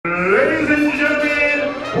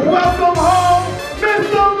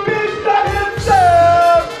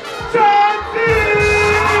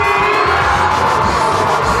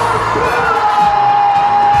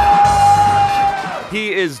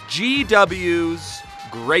CW's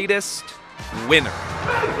greatest winner.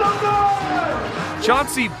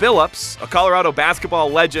 Chauncey Billups, a Colorado basketball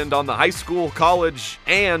legend on the high school, college,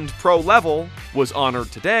 and pro level, was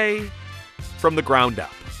honored today from the ground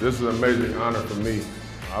up. This is an amazing honor for me.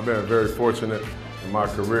 I've been very fortunate in my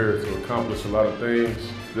career to accomplish a lot of things.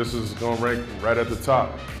 This is going to rank right at the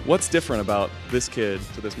top. What's different about this kid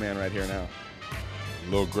to this man right here now? A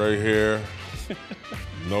little gray hair,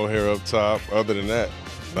 no hair up top. Other than that,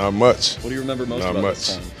 not much. What do you remember most about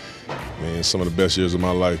this time? I mean, some of the best years of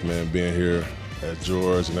my life, man, being here at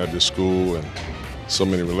George and at this school, and so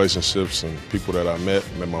many relationships and people that I met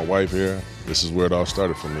my wife here. This is where it all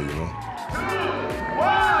started for me, you know.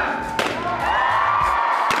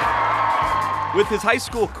 With his high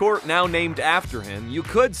school court now named after him, you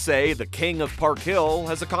could say the king of Park Hill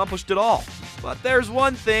has accomplished it all. But there's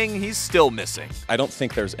one thing he's still missing. I don't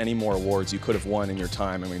think there's any more awards you could have won in your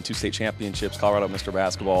time. I mean, 2 state championships, Colorado Mr.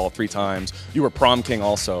 Basketball 3 times. You were prom king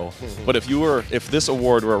also. But if this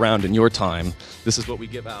award were around in your time, this is what we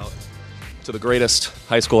give out to the greatest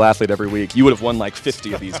high school athlete every week. You would have won like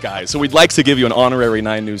 50 of these guys. So we'd like to give you an honorary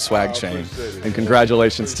 9 News swag chain. And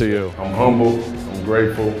congratulations to you. I'm humble, I'm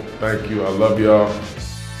grateful, thank you, I love y'all.